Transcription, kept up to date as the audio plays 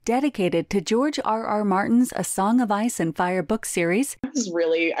dedicated to George R.R. Martin's A Song of Ice and Fire book series. This is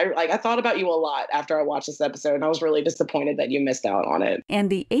really, I thought about you a lot after I watched this episode, and I was really disappointed that you missed out on it. And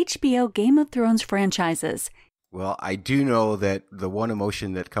the HBO Game of Thrones franchises. Well, I do know that the one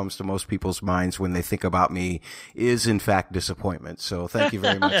emotion that comes to most people's minds when they think about me is, in fact, disappointment. So thank you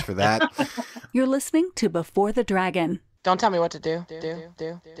very much for that. You're listening to Before the Dragon. Don't tell me what to do.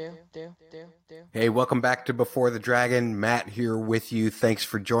 Hey, welcome back to Before the Dragon. Matt here with you. Thanks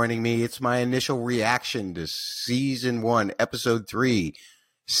for joining me. It's my initial reaction to Season 1, Episode 3,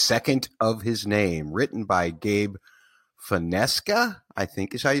 Second of His Name, written by Gabe Finesca, I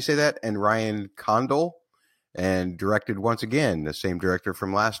think is how you say that, and Ryan Condal, and directed once again, the same director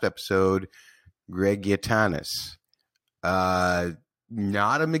from last episode, Greg Yaitanes.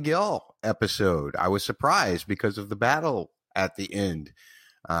 Not a Miguel episode. I was surprised because of the battle at the end.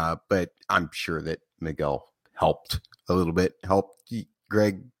 But I'm sure that Miguel helped a little bit, helped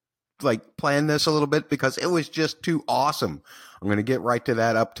Greg plan this a little bit because it was just too awesome. I'm going to get right to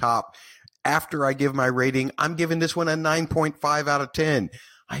that up top. After I give my rating, I'm giving this one a 9.5 out of 10.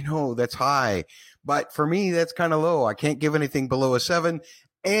 I know that's high, but for me, that's kind of low. I can't give anything below a 7.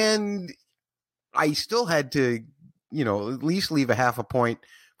 And I still had to, at least leave a half a point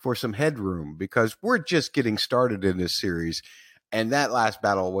for some headroom because we're just getting started in this series. And that last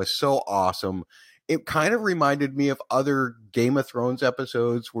battle was so awesome. It kind of reminded me of other Game of Thrones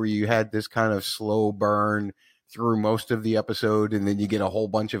episodes where you had this kind of slow burn through most of the episode, and then you get a whole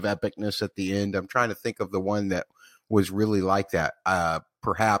bunch of epicness at the end. I'm trying to think of the one that was really like that.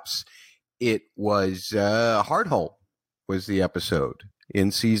 Perhaps it was Hardhome was the episode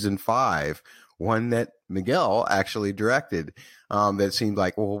in season 5, one that Miguel actually directed, that seemed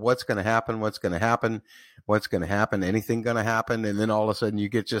like, well, what's going to happen? What's going to happen? What's going to happen? Anything going to happen? And then all of a sudden you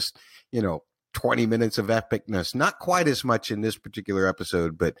get just, 20 minutes of epicness. Not quite as much in this particular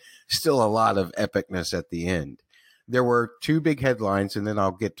episode, but still a lot of epicness at the end. There were 2 big headlines, and then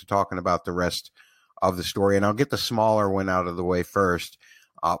I'll get to talking about the rest of the story, and I'll get the smaller one out of the way first.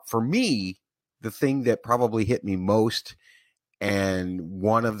 For me, the thing that probably hit me most and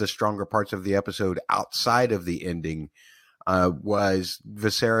one of the stronger parts of the episode outside of the ending was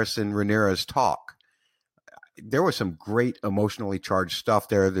Viserys and Rhaenyra's talk. There was some great emotionally charged stuff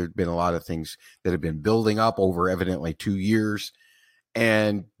there. There'd been a lot of things that had been building up over evidently 2 years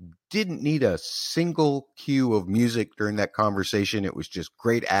and didn't need a single cue of music during that conversation. It was just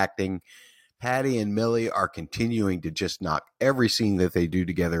great acting. Patty and Millie are continuing to just knock every scene that they do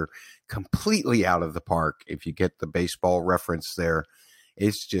together completely out of the park. If you get the baseball reference there,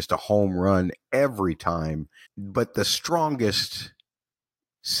 it's just a home run every time. But the strongest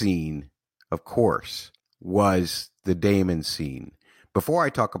scene, of course, was the Daemon scene. Before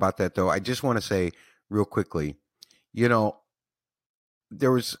I talk about that, though, I just want to say real quickly, there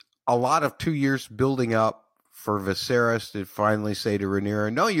was a lot of 2 years building up for Viserys to finally say to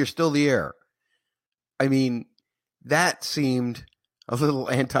Rhaenyra, no, you're still the heir. I mean, that seemed a little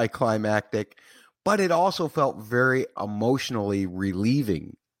anticlimactic, but it also felt very emotionally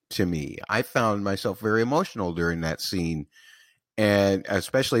relieving to me. I found myself very emotional during that scene, and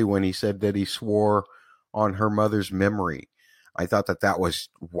especially when he said that he swore on her mother's memory. I thought that was,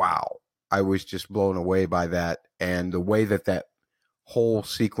 wow. I was just blown away by that, and the way that whole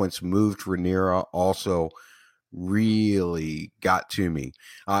sequence moved Rhaenyra also really got to me.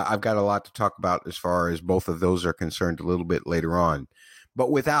 I've got a lot to talk about as far as both of those are concerned a little bit later on. But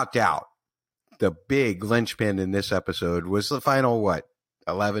without doubt, the big linchpin in this episode was the final,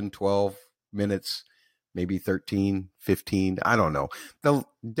 11, 12 minutes, maybe 13, 15. I don't know.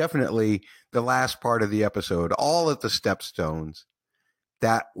 Definitely the last part of the episode, all at the Stepstones,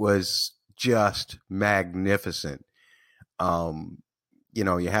 that was just magnificent.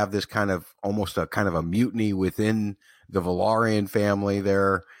 You have this kind of almost a kind of a mutiny within the Velaryon family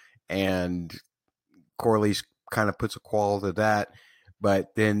there, and Corlys kind of puts a quell to that.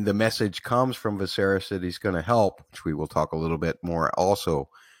 But then the message comes from Viserys that he's going to help, which we will talk a little bit more also.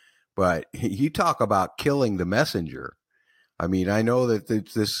 But you talk about killing the messenger. I mean, I know that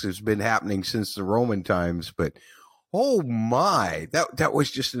this has been happening since the Roman times, but oh my, that was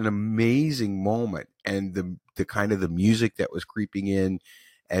just an amazing moment. And the kind of the music that was creeping in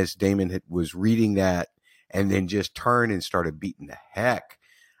as Daemon was reading that, and then just turned and started beating the heck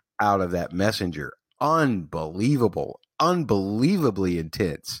out of that messenger. Unbelievable, unbelievably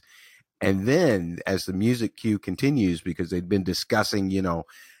intense. And then as the music cue continues, because they'd been discussing,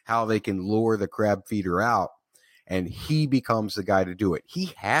 how they can lure the crab feeder out, and he becomes the guy to do it.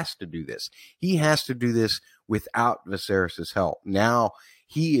 He has to do this. He has to do this without Viserys' help. Now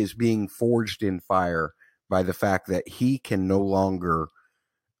he is being forged in fire by the fact that he can no longer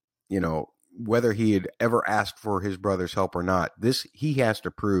whether he had ever asked for his brother's help or not, he has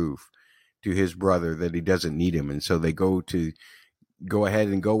to prove to his brother that he doesn't need him. And so they go ahead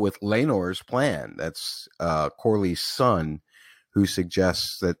and go with Laenor's plan. That's Corley's son, who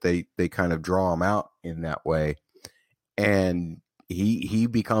suggests that they kind of draw him out in that way. And he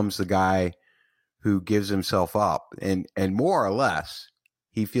becomes the guy who gives himself up, and more or less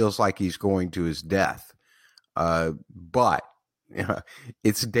he feels like he's going to his death. But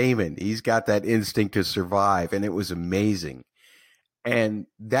it's Daemon. He's got that instinct to survive, and it was amazing. And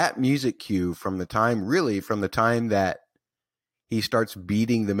that music cue from the time that he starts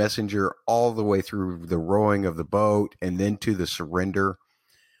beating the messenger all the way through the rowing of the boat and then to the surrender,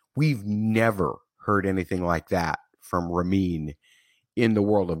 we've never heard anything like that from Ramin in the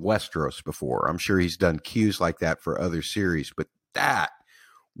world of Westeros before. I'm sure he's done cues like that for other series, but that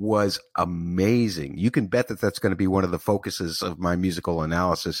was amazing. You can bet that that's going to be one of the focuses of my musical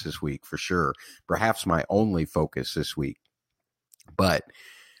analysis this week for sure. Perhaps my only focus this week. But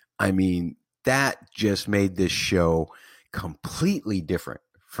I mean, that just made this show completely different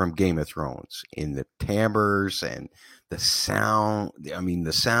from Game of Thrones in the timbres and the sound. I mean,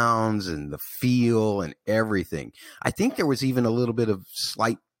 the sounds and the feel and everything. I think there was even a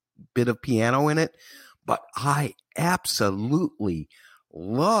slight bit of piano in it, but I absolutely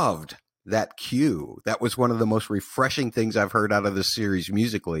loved that cue. That was one of the most refreshing things I've heard out of the series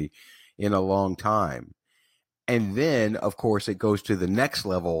musically in a long time. And then, of course, it goes to the next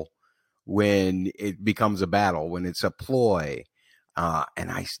level when it becomes a battle, when it's a ploy.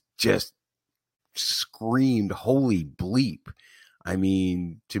 And I just screamed, holy bleep. I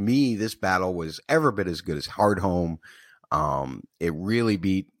mean, to me, this battle was every bit as good as Hardhome. It really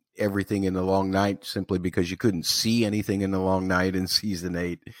beat everything in the Long Night simply because you couldn't see anything in the Long Night in season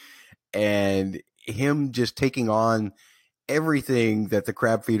 8. And him just taking on everything that the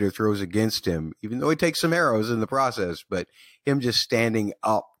crab feeder throws against him, even though he takes some arrows in the process, but him just standing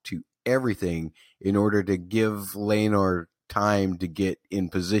up to everything in order to give Laenor time to get in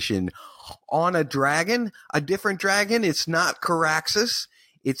position on a dragon, a different dragon. It's not Caraxes.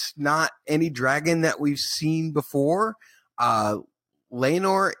 It's not any dragon that we've seen before.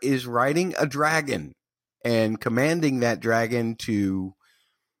 Laenor is riding a dragon and commanding that dragon to,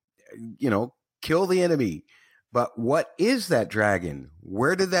 kill the enemy. But what is that dragon?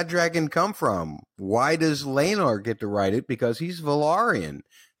 Where did that dragon come from? Why does Laenor get to ride it? Because he's Velaryon.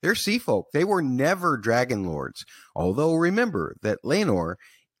 They're sea folk. They were never dragon lords. Although remember that Laenor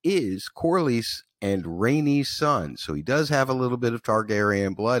is Corlys and Rhaenys' son. So he does have a little bit of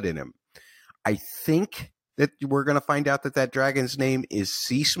Targaryen blood in him. I think that we're going to find out that dragon's name is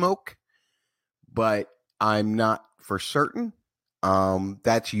Sea Smoke, but I'm not for certain.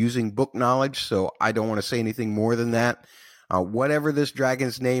 That's using book knowledge, so I don't want to say anything more than that. Whatever this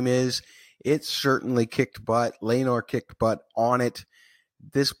dragon's name is, it certainly kicked butt. Laenor kicked butt on it.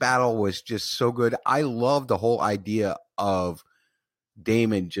 This battle was just so good. I love the whole idea of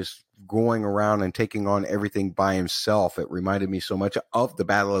Daemon just going around and taking on everything by himself. It reminded me so much of the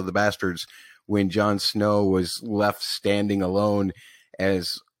Battle of the Bastards when Jon Snow was left standing alone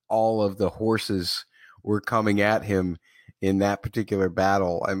as all of the horses were coming at him in that particular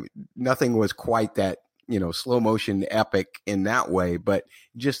battle. I mean, nothing was quite that, slow motion epic in that way, but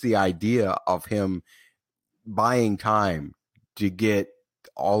just the idea of him buying time to get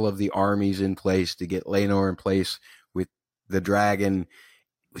all of the armies in place, to get Laenor in place with the dragon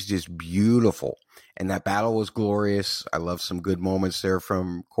was just beautiful. And that battle was glorious. I love some good moments there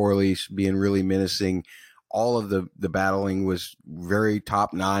from Corlys being really menacing. All of the battling was very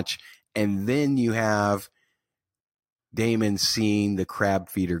top notch. And then you have Daemon seeing the crab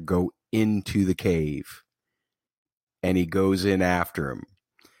feeder go into the cave, and he goes in after him.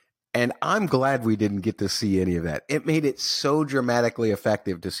 And I'm glad we didn't get to see any of that. It made it so dramatically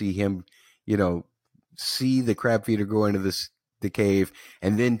effective to see him, see the crab feeder go into the cave,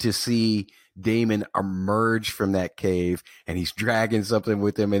 and then to see Daemon emerge from that cave, and he's dragging something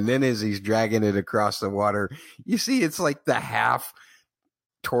with him. And then as he's dragging it across the water, you see it's like the half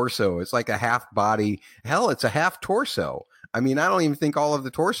torso. It's like a half body. Hell, it's a half torso. I mean, I don't even think all of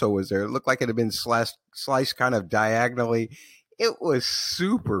the torso was there. It looked like it had been sliced kind of diagonally. It was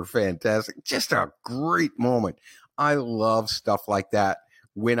super fantastic. Just a great moment. I love stuff like that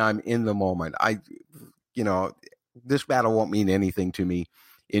when I'm in the moment. This battle won't mean anything to me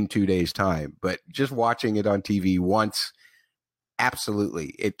in 2 days' time, but just watching it on TV once, absolutely,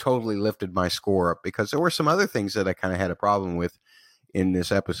 it totally lifted my score up, because there were some other things that I kind of had a problem with in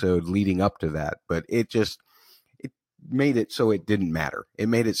this episode leading up to that, but it made it so it didn't matter. It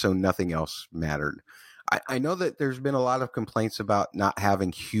made it so nothing else mattered. I know that there's been a lot of complaints about not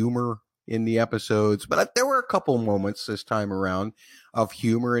having humor in the episodes, but there were a couple moments this time around of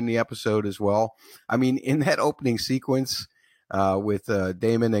humor in the episode as well. I mean, in that opening sequence with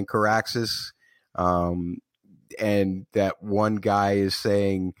Damon and Caraxes, and that one guy is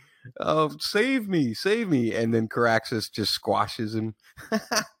saying, "Oh, save me, save me," and then Caraxes just squashes him.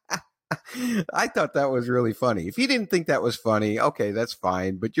 I thought that was really funny. If you didn't think that was funny, okay, that's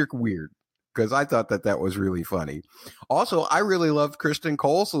fine, but you're weird, because I thought that was really funny. Also, I really loved Kristen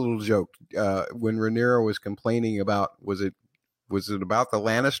Cole's little joke when Rhaenyra was complaining about, was it about the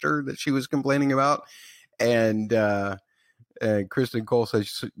Lannister that she was complaining about? And Kristen Cole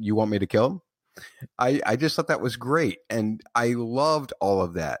says, "You want me to kill him?" I just thought that was great, and I loved all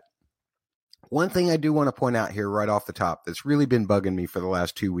of that. One thing I do want to point out here right off the top that's really been bugging me for the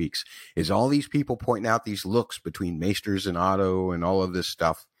last 2 weeks is all these people pointing out these looks between Maesters and Otto and all of this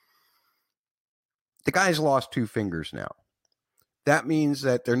stuff. The guy's lost 2 fingers now. That means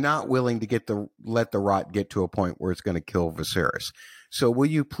that they're not willing to let the rot get to a point where it's going to kill Viserys. So will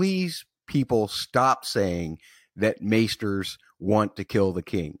you please, people, stop saying that Maesters want to kill the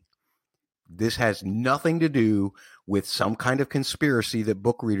king? This has nothing to do with some kind of conspiracy that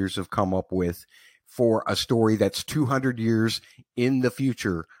book readers have come up with for a story that's 200 years in the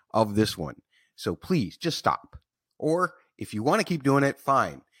future of this one. So please just stop. Or if you want to keep doing it,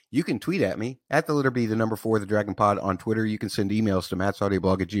 fine. You can tweet at me at the letter B, the number 4, the Dragon Pod on Twitter. You can send emails to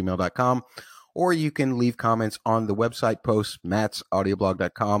mattsaudioblog@gmail.com, or you can leave comments on the website post,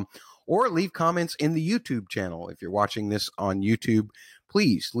 mattsaudioblog.com, or leave comments in the YouTube channel. If you're watching this on YouTube,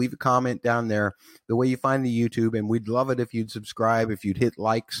 please leave a comment down there the way you find the YouTube, and we'd love it if you'd subscribe, if you'd hit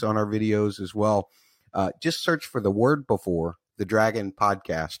likes on our videos as well. Just search for the word before, the Dragon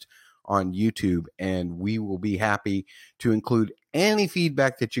Podcast, on YouTube, and we will be happy to include any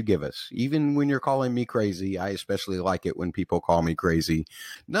feedback that you give us, even when you're calling me crazy. I especially like it when people call me crazy.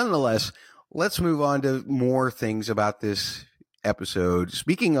 Nonetheless, let's move on to more things about this episode.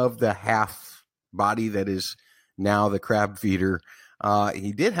 Speaking of the half body that is now the crab feeder,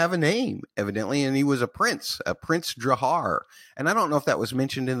 he did have a name, evidently, and he was a Prince Drahar. And I don't know if that was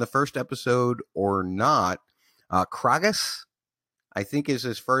mentioned in the first episode or not. Kragas, I think, is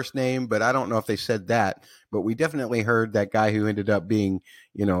his first name, but I don't know if they said that. But we definitely heard that guy who ended up being,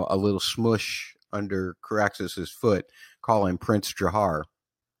 a little smush under Caraxes' foot, call him Prince Drahar.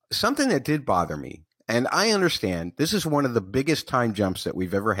 Something that did bother me, and I understand this is one of the biggest time jumps that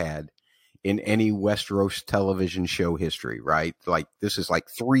we've ever had in any Westeros television show history, right? Like, this is like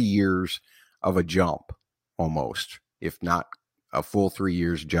 3 years of a jump, almost. If not a full 3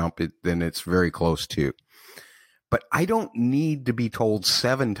 years jump, then it's very close to. But I don't need to be told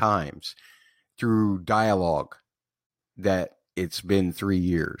 7 times through dialogue that it's been 3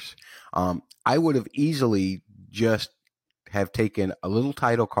 years. I would have easily just have taken a little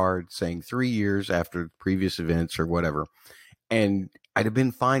title card saying 3 years after previous events or whatever, and I'd have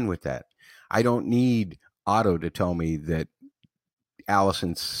been fine with that. I don't need Otto to tell me that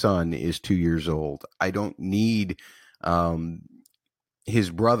Alicent's son is 2 years old. I don't need his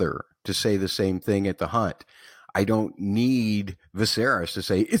brother to say the same thing at the hunt. I don't need Viserys to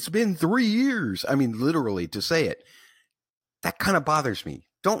say, "It's been 3 years." I mean, literally, to say it. That kind of bothers me.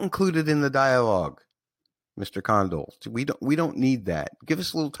 Don't include it in the dialogue, Mr. Condell. We don't need that. Give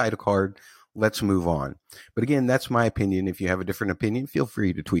us a little title card. Let's move on. But again, that's my opinion. If you have a different opinion, feel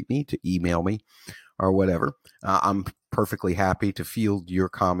free to tweet me, to email me, or whatever. I'm perfectly happy to field your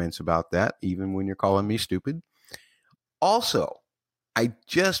comments about that, even when you're calling me stupid. Also, I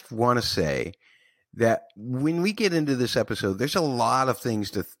just want to say that when we get into this episode, there's a lot of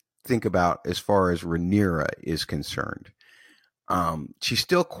things to think about as far as Rhaenyra is concerned. She's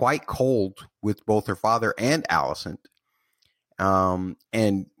still quite cold with both her father and Alicent.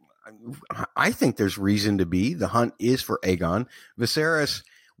 And I think there's reason to be. The hunt is for Aegon. Viserys,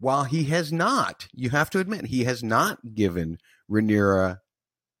 while he has not, you have to admit, he has not given Rhaenyra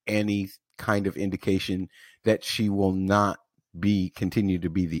any kind of indication that she will not continue to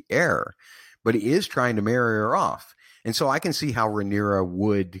be the heir. But he is trying to marry her off. And so I can see how Rhaenyra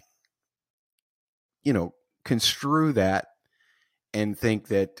would, construe that and think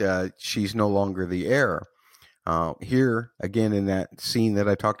that she's no longer the heir. Here, again, in that scene that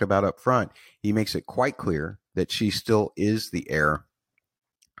I talked about up front, he makes it quite clear that she still is the heir.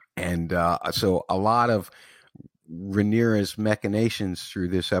 And so a lot of Rhaenyra's machinations through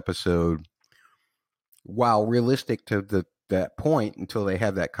this episode, while realistic to that point until they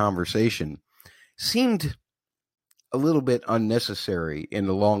have that conversation, seemed a little bit unnecessary in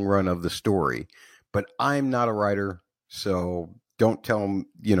the long run of the story. But I'm not a writer, so don't tell them,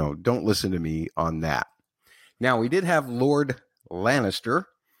 don't listen to me on that. Now, we did have Lord Lannister,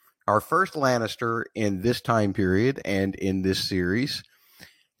 our first Lannister in this time period and in this series.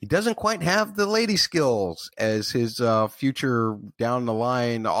 He doesn't quite have the lady skills as his future down the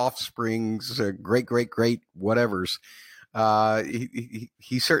line offsprings, great whatevers.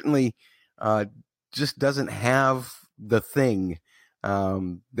 He certainly just doesn't have the thing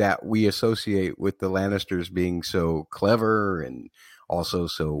that we associate with the Lannisters being so clever and also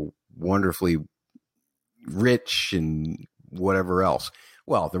so wonderfully rich and whatever else.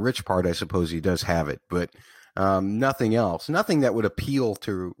 Well, the rich part, I suppose he does have it, but nothing else, nothing that would appeal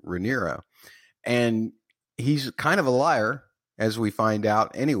to Rhaenyra. And he's kind of a liar, as we find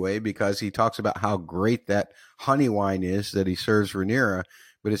out anyway, because he talks about how great that honey wine is that he serves Rhaenyra.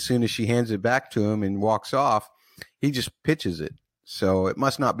 But as soon as she hands it back to him and walks off, he just pitches it. So it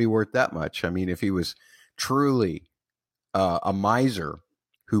must not be worth that much. I mean, if he was truly a miser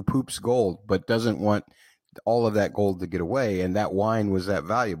who poops gold but doesn't want all of that gold to get away, and that wine was that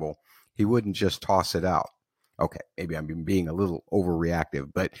valuable, he wouldn't just toss it out. Okay, maybe I'm being a little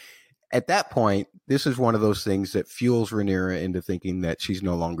overreactive, but at that point, this is one of those things that fuels Rhaenyra into thinking that she's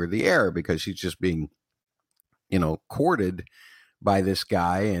no longer the heir because she's just being, courted by this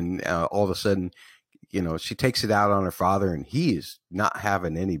guy, and all of a sudden, she takes it out on her father, and he is not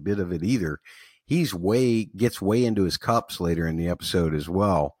having any bit of it either. Gets way into his cups later in the episode as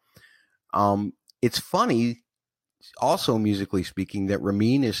well. It's funny, also musically speaking, that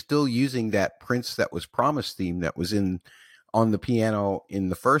Ramin is still using that Prince That Was Promised theme that was on the piano in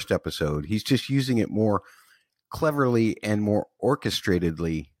the first episode. He's just using it more cleverly and more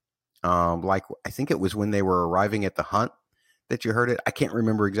orchestratedly. Like I think it was when they were arriving at the hunt that you heard it. I can't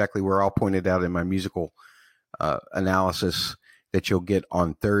remember exactly where. I'll point it out in my musical analysis that you'll get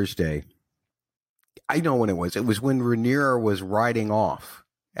on Thursday. I know when it was. It was when Rhaenyra was riding off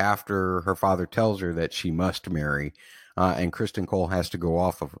after her father tells her that she must marry, and Criston Cole has to go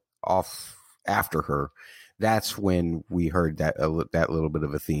off after her. That's when we heard that little bit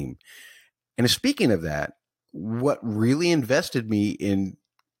of a theme. And speaking of that, what really invested me in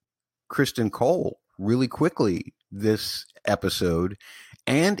Criston Cole really quickly this episode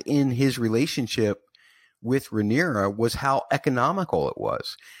and in his relationship with Rhaenyra was how economical it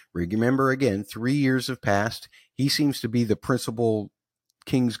was. Remember, again, 3 years have passed. He seems to be the principal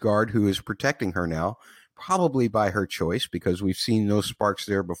Kingsguard who is protecting her now, probably by her choice because we've seen no sparks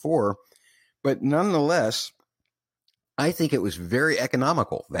there before. But nonetheless, I think it was very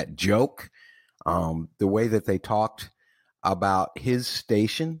economical. That joke, the way that they talked about his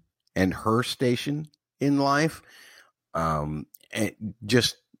station and her station in life, and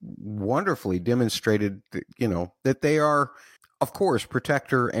just wonderfully demonstrated, that they are, of course,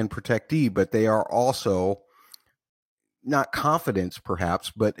 protector and protectee, but they are also not confidence,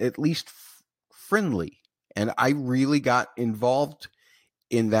 perhaps, but at least friendly. And I really got involved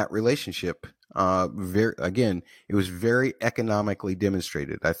in that relationship. It was very economically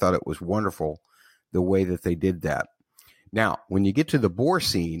demonstrated. I thought it was wonderful the way that they did that. Now, when you get to the boar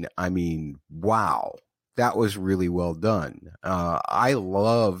scene, I mean, wow, that was really well done. I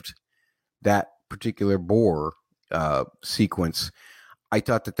loved that particular boar sequence. I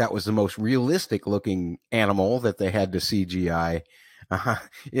thought that was the most realistic looking animal that they had to CGI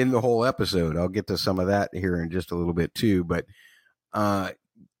in the whole episode. I'll get to some of that here in just a little bit too. But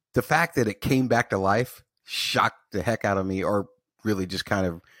the fact that it came back to life shocked the heck out of me, or really just kind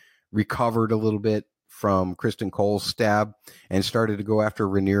of recovered a little bit from Criston Cole's stab and started to go after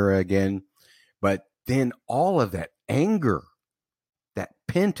Rhaenyra again. But then all of that anger, that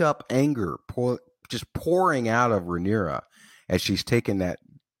pent up anger, just pouring out of Rhaenyra as she's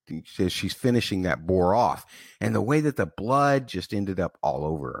finishing that boar off, and the way that the blood just ended up all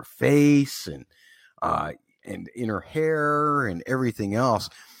over her face and in her hair and everything else.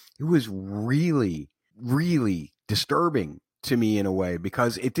 It was really, really disturbing to me in a way,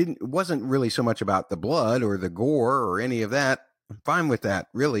 because it wasn't really so much about the blood or the gore or any of that. I'm fine with that,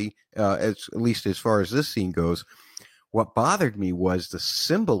 really, at least as far as this scene goes. What bothered me was the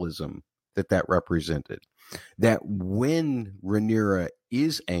symbolism that represented. That when Rhaenyra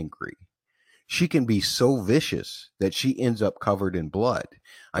is angry, she can be so vicious that she ends up covered in blood.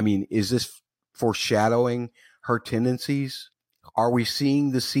 I mean, is this foreshadowing her tendencies? Are we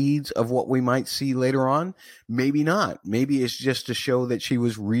seeing the seeds of what we might see later on? Maybe not. Maybe it's just to show that she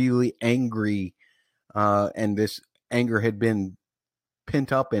was really angry, and this anger had been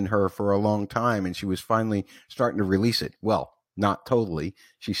pent up in her for a long time, and she was finally starting to release it. Well, not totally.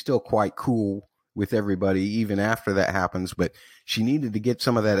 She's still quite cool with everybody even after that happens, but she needed to get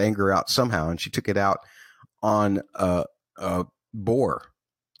some of that anger out somehow, and she took it out on a boar,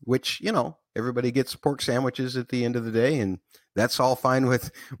 which, Everybody gets pork sandwiches at the end of the day, and that's all fine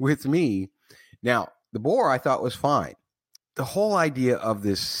with me. Now, the boar I thought was fine. The whole idea of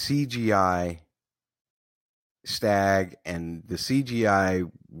this CGI stag and the CGI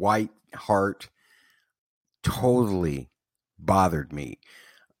white heart totally bothered me.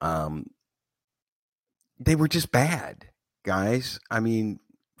 They were just bad, guys. I mean,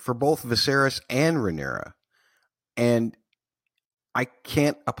 for both Viserys and Rhaenyra. And I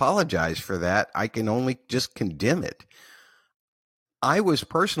can't apologize for that. I can only just condemn it. I was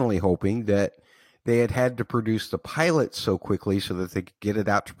personally hoping that they had to produce the pilot so quickly so that they could get it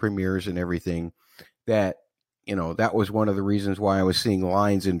out to premieres and everything, that, you know, that was one of the reasons why I was seeing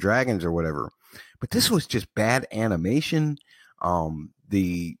Lions and Dragons or whatever. But this was just bad animation.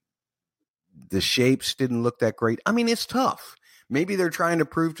 The shapes didn't look that great. I mean, it's tough. Maybe they're trying to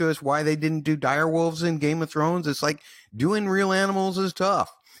prove to us why they didn't do direwolves in Game of Thrones. It's like doing real animals is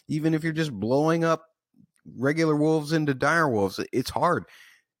tough. Even if you're just blowing up regular wolves into direwolves, it's hard.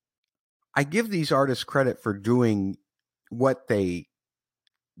 I give these artists credit for doing what they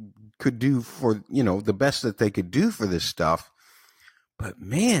could do for, you know, the best that they could do for this stuff. But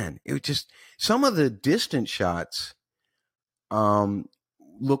man, it was just, some of the distant shots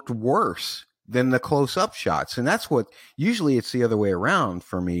looked worse than the close-up shots. And that's what, usually it's the other way around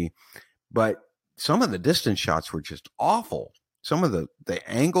for me. But some of the distant shots were just awful. Some of the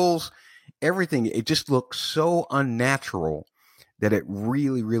angles, everything, it just looked so unnatural that it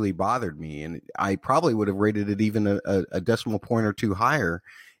really, really bothered me. And I probably would have rated it even a decimal point or two higher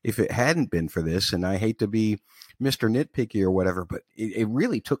if it hadn't been for this. And I hate to be Mr. Nitpicky or whatever, but it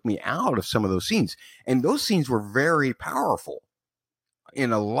really took me out of some of those scenes. And those scenes were very powerful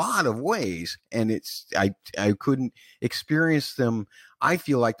in a lot of ways. And I couldn't experience them, I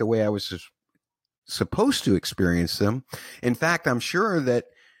feel like, the way I was supposed to experience them. In fact, I'm sure that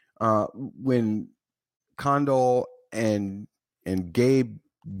when Condal and Gabe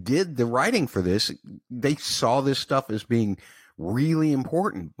did the writing for this, they saw this stuff as being really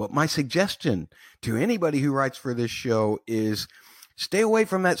important. But my suggestion to anybody who writes for this show is stay away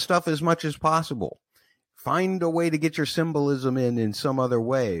from that stuff as much as possible. Find a way to get your symbolism in some other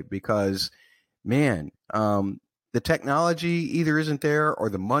way, because, man, the technology either isn't there, or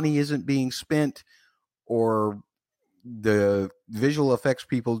the money isn't being spent, or the visual effects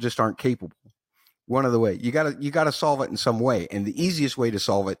people just aren't capable. One of the way. You gotta solve it in some way. And the easiest way to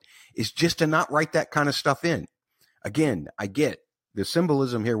solve it is just to not write that kind of stuff in. Again, I get the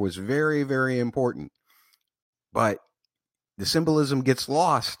symbolism here was very, very important, but the symbolism gets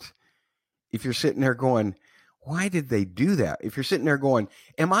lost if you're sitting there going, why did they do that? If you're sitting there going,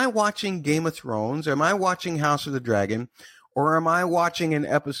 am I watching Game of Thrones? Am I watching House of the Dragon? Or am I watching an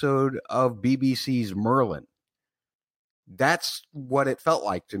episode of BBC's Merlin? That's what it felt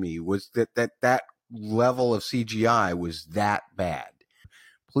like to me, was that level of CGI was that bad.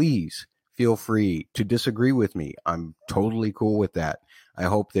 Please feel free to disagree with me. I'm totally cool with that. I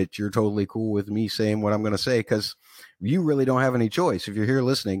hope that you're totally cool with me saying what I'm going to say, because you really don't have any choice. If you're here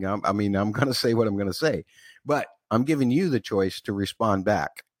listening, I'm going to say what I'm going to say, but I'm giving you the choice to respond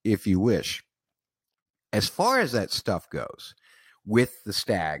back if you wish. As far as that stuff goes with the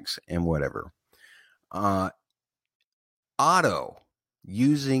stags and whatever, Otto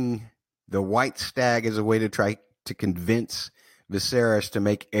using the white stag as a way to try to convince Viserys to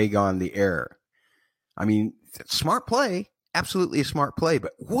make Aegon the heir. I mean, smart play, absolutely a smart play,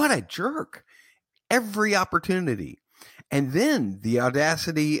 but what a jerk. Every opportunity. And then the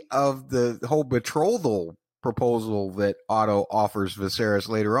audacity of the whole betrothal proposal that Otto offers Viserys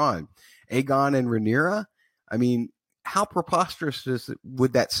later on. Aegon and Rhaenyra? I mean, how preposterous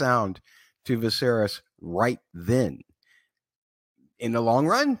would that sound to Viserys right then? In the long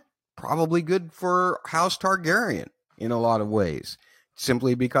run, probably good for House Targaryen in a lot of ways,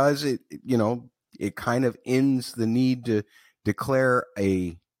 simply because it kind of ends the need to declare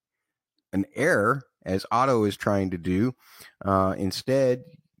an heir, as Otto is trying to do. Instead,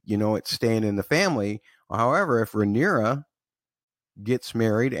 it's staying in the family. However, if Rhaenyra gets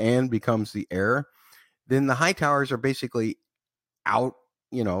married and becomes the heir, then the Hightowers are basically out.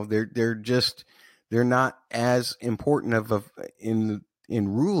 They're not as important in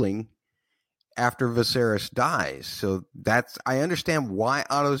ruling after Viserys dies. So I understand why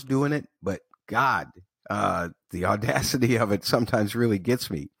Otto's doing it, but God, the audacity of it sometimes really gets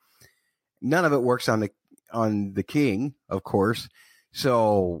me. None of it works on the king, of course.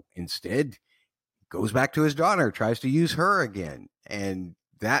 So instead, goes back to his daughter, tries to use her again. And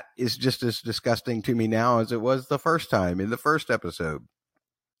that is just as disgusting to me now as it was the first time in the first episode.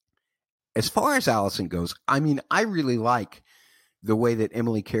 As far as Alicent goes, I mean, I really like the way that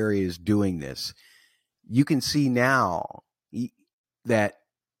Emily Carey is doing this, you can see now that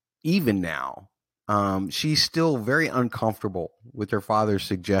even now, she's still very uncomfortable with her father's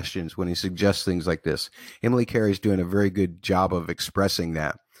suggestions when he suggests things like this. Emily Carey's doing a very good job of expressing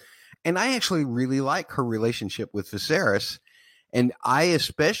that. And I actually really like her relationship with Viserys. And I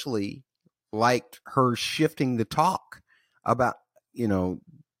especially liked her shifting the talk about,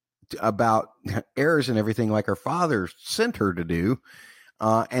 about heirs and everything like her father sent her to do.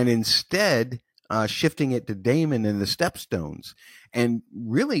 And instead, shifting it to Daemon and the Stepstones. And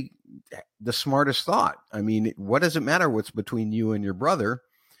really the smartest thought. I mean, what does it matter what's between you and your brother?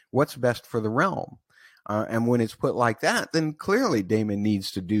 What's best for the realm? And when it's put like that, then clearly Daemon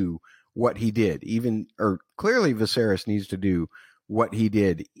needs to do what he did, clearly Viserys needs to do what he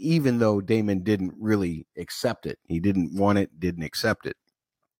did, even though Daemon didn't really accept it. He didn't want it, didn't accept it.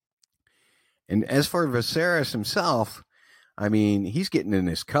 And as for Viserys himself, I mean, he's getting in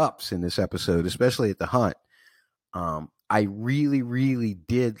his cups in this episode, especially at the hunt. I really, really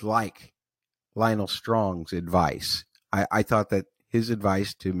did like Lionel Strong's advice. I thought that his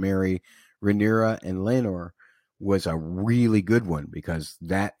advice to marry Rhaenyra and Laenor was a really good one, because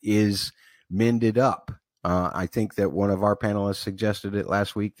that is mended up. I think that one of our panelists suggested it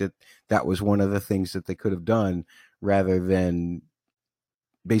last week, that was one of the things that they could have done, rather than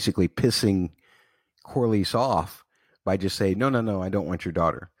basically pissing Corlys off by just saying, no, I don't want your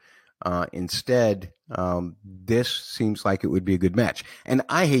daughter. Instead, this seems like it would be a good match. And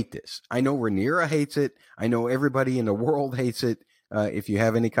I hate this. I know Rhaenyra hates it. I know everybody in the world hates it. If you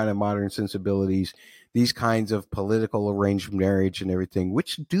have any kind of modern sensibilities, these kinds of political arranged marriage and everything,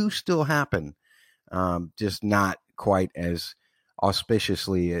 which do still happen, just not quite as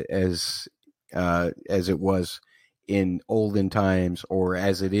auspiciously as it was in olden times, or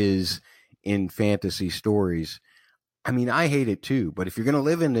as it is in fantasy stories. I mean, I hate it too, but if you're going to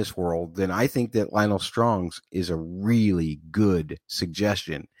live in this world, then I think that Lionel Strong's is a really good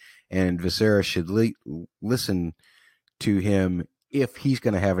suggestion, and Viserys should listen to him if he's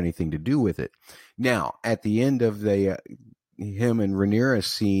going to have anything to do with it. Now, at the end of the him and Rhaenyra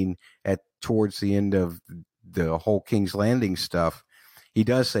scene, towards the end of the whole King's Landing stuff, he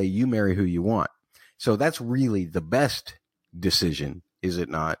does say, "You marry who you want." So that's really the best decision, is it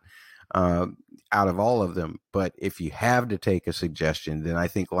not? Out of all of them. But if you have to take a suggestion, then I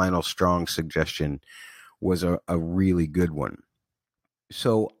think Lionel Strong's suggestion was a really good one.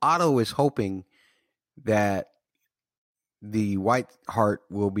 So Otto is hoping that the White Hart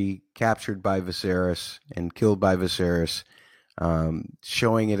will be captured by Viserys and killed by Viserys,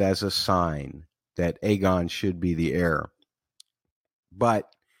 showing it as a sign that Aegon should be the heir. But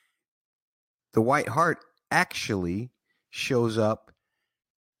the White Hart actually shows up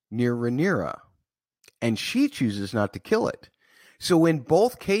near Rhaenyra, and she chooses not to kill it. So in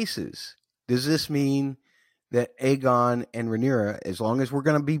both cases, does this mean that Aegon and Rhaenyra, as long as we're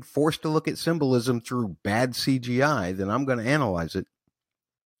going to be forced to look at symbolism through bad CGI, then I'm going to analyze it.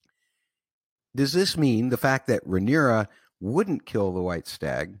 Does this mean the fact that Rhaenyra wouldn't kill the White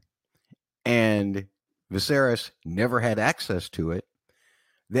Stag and Viserys never had access to it,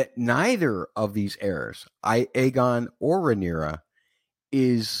 that neither of these heirs, Aegon or Rhaenyra,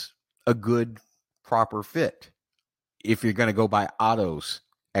 is a good, proper fit, if you're going to go by Otto's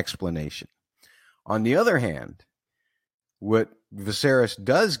explanation? On the other hand, what Viserys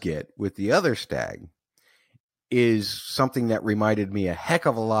does get with the other stag is something that reminded me a heck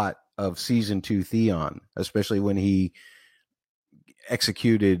of a lot of season 2 Theon, especially when he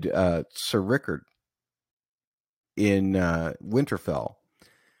executed Sir Rickard in Winterfell.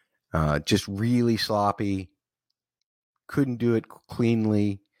 Just really sloppy, couldn't do it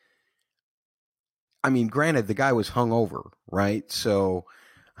cleanly. I mean, granted, the guy was hungover, right? So,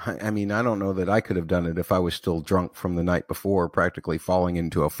 I mean, I don't know that I could have done it if I was still drunk from the night before, practically falling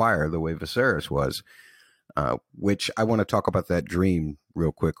into a fire the way Viserys was, which I want to talk about that dream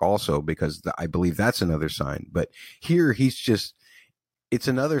real quick also, because I believe that's another sign. But here it's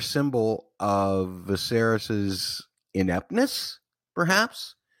another symbol of Viserys's ineptness,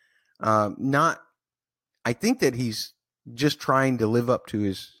 perhaps. I think that he's just trying to live up to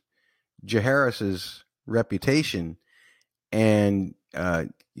his Jaehaerys's reputation, and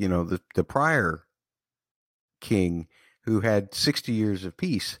the prior king who had 60 years of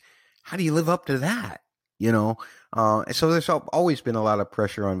peace. How do you live up to that? So there's always been a lot of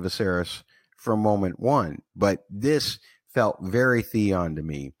pressure on Viserys from moment one, but this felt very Theon to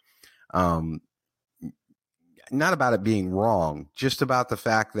me. Not about it being wrong, just about the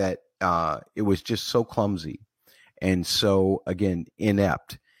fact that it was just so clumsy and so, again,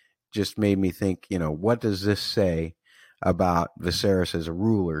 inept. Just made me think, what does this say about Viserys as a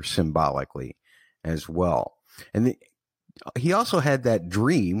ruler symbolically as well. And he also had that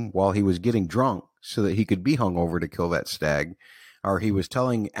dream while he was getting drunk so that he could be hungover to kill that stag, or he was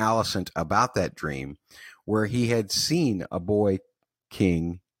telling Alicent about that dream where he had seen a boy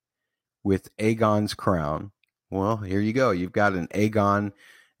king with Aegon's crown. Well, here you go. You've got an Aegon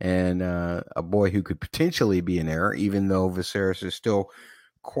and a boy who could potentially be an heir, even though Viserys is still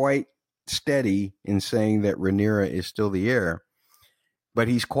quite steady in saying that Rhaenyra is still the heir. But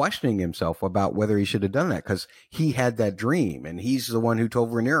he's questioning himself about whether he should have done that because he had that dream, and he's the one who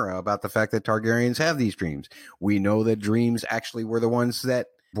told Rhaenyra about the fact that Targaryens have these dreams. We know that dreams actually were the ones that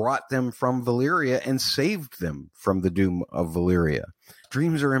brought them from Valyria and saved them from the doom of Valyria.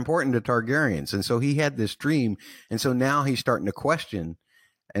 Dreams are important to Targaryens, and so he had this dream, and so now he's starting to question,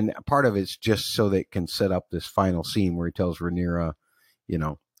 and part of it's just so they can set up this final scene where he tells Rhaenyra, you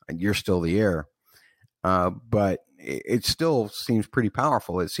know, you're still the heir. But it still seems pretty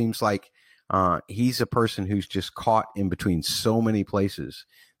powerful. It seems like he's a person who's just caught in between so many places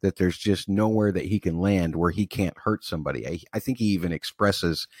that there's just nowhere that he can land where he can't hurt somebody. I think he even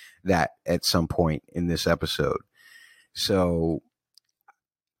expresses that at some point in this episode. So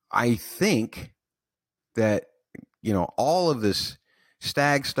I think that, you know, all of this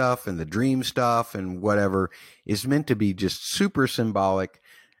stag stuff and the dream stuff and whatever is meant to be just super symbolic,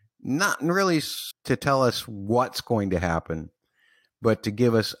 not really to tell us what's going to happen, but to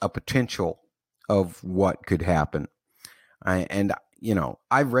give us a potential of what could happen. And, you know,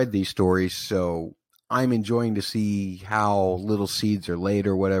 I've read these stories, so I'm enjoying to see how little seeds are laid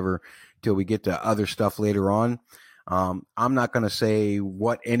or whatever till we get to other stuff later on. I'm not going to say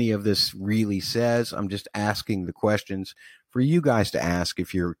what any of this really says. I'm just asking the questions for you guys to ask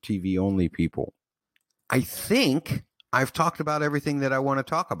if you're TV only people. I think I've talked about everything that I want to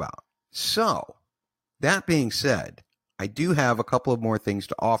talk about. So, that being said, I do have a couple of more things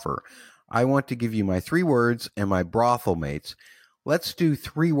to offer. I want to give you my 3 words and my brothel mates. Let's do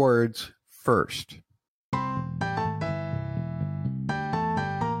 3 words first.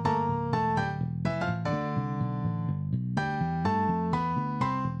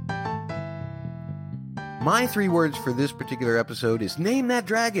 My 3 words for this particular episode is name that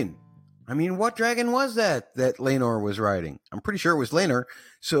dragon. I mean, what dragon was that Laenor was riding? I'm pretty sure it was Laenor.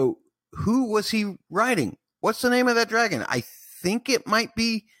 So who was he riding? What's the name of that dragon? I think it might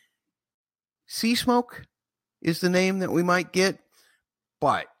be Sea Smoke is the name that we might get.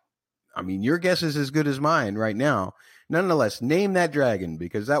 But, I mean, your guess is as good as mine right now. Nonetheless, name that dragon,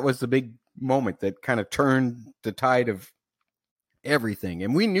 because that was the big moment that kind of turned the tide of everything.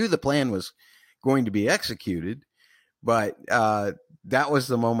 And we knew the plan was going to be executed, but that was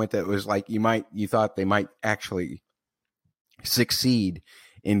the moment that was like you thought they might actually succeed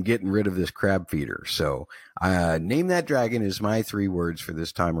in getting rid of this crab feeder. So name that dragon is my 3 words for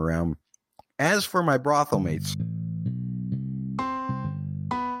this time around. As for my brothel mates,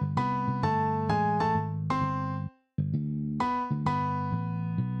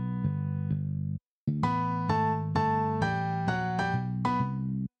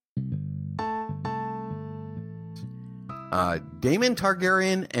 Daemon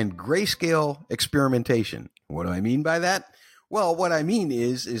Targaryen and grayscale experimentation. What do I mean by that? Well, what I mean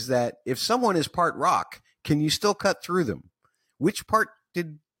is that if someone is part rock, can you still cut through them? Which part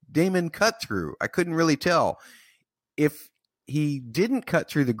did Daemon cut through? I couldn't really tell. If he didn't cut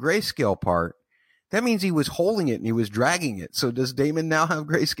through the grayscale part, that means he was holding it and he was dragging it. So does Daemon now have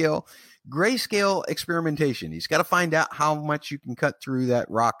grayscale? Grayscale experimentation. He's got to find out how much you can cut through that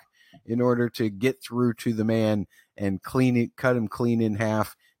rock in order to get through to the man and cut him clean in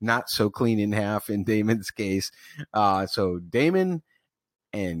half, not so clean in half in Daemon's case. So Daemon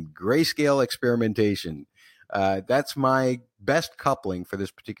and grayscale experimentation. That's my best coupling for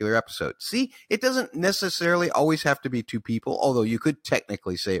this particular episode. See, it doesn't necessarily always have to be 2 people, although you could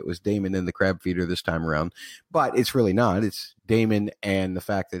technically say it was Daemon and the crab feeder this time around, but it's really not. It's Daemon and the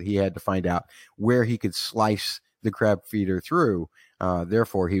fact that he had to find out where he could slice the crab feeder through.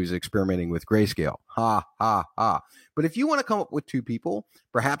 Therefore, he was experimenting with grayscale. Ha, ha, ha. But if you want to come up with 2 people,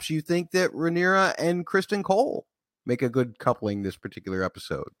 perhaps you think that Rhaenyra and Criston Cole make a good coupling this particular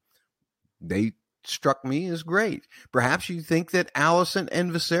episode. They struck me as great. Perhaps you think that Alicent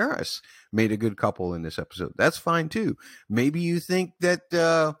and Viserys made a good couple in this episode. That's fine too. Maybe you think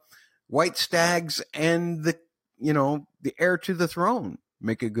that White Stags and the heir to the throne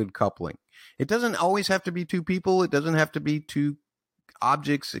make a good coupling. It doesn't always have to be 2 people. It doesn't have to be 2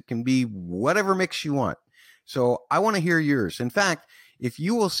 objects. It can be whatever mix you want. So I want to hear yours. In fact, if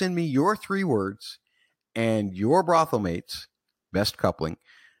you will send me your 3 words and your brothel mates, best coupling,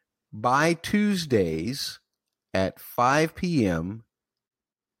 by Tuesday's at 5 p.m.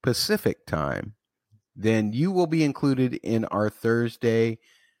 Pacific time, then you will be included in our Thursday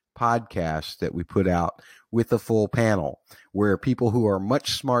podcast that we put out with a full panel where people who are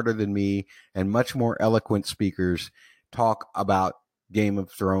much smarter than me and much more eloquent speakers talk about Game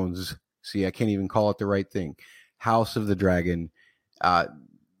of Thrones. See, I can't even call it the right thing. House of the Dragon,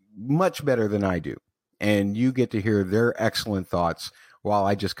 much better than I do. And you get to hear their excellent thoughts while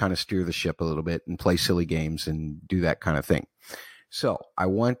I just kind of steer the ship a little bit and play silly games and do that kind of thing. So I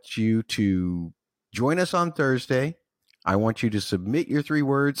want you to join us on Thursday. I want you to submit your 3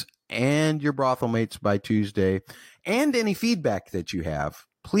 words and your brothel mates by Tuesday, and any feedback that you have.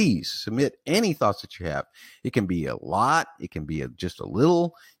 Please submit any thoughts that you have. It can be a lot. It can be just a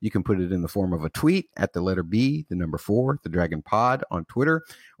little. You can put it in the form of a tweet at the letter B, the number 4, the Dragon Pod on Twitter,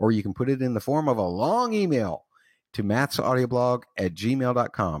 or you can put it in the form of a long email to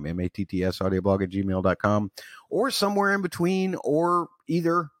mattsaudioblog@gmail.com, mattsaudioblog@gmail.com, or somewhere in between, or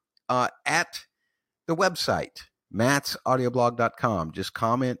either at the website, mattsaudioblog.com. Just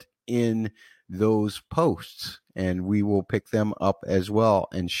comment in those posts and we will pick them up as well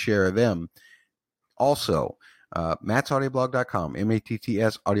and share them. Also, mattsaudioblog.com,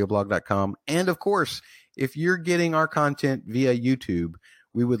 mattsaudioblog.com. And of course, if you're getting our content via YouTube,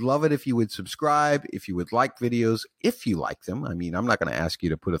 we would love it if you would subscribe, if you would like videos, if you like them. I mean, I'm not going to ask you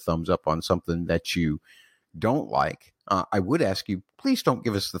to put a thumbs up on something that you don't like. I would ask you, please don't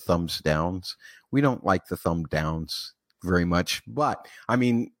give us the thumbs downs. We don't like the thumb downs very much. But, I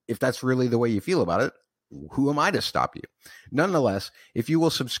mean, if that's really the way you feel about it, who am I to stop you? Nonetheless, if you will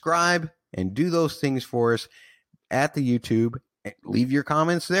subscribe and do those things for us at the YouTube, leave your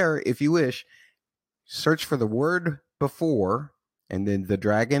comments there if you wish. Search for the word before and then the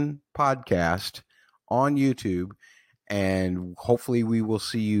Dragon Podcast on YouTube, and hopefully we will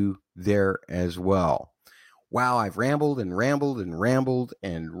see you there as well. Wow, I've rambled and rambled and rambled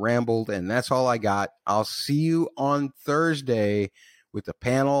and rambled, and that's all I got. I'll see you on Thursday with a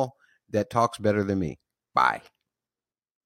panel that talks better than me. Bye.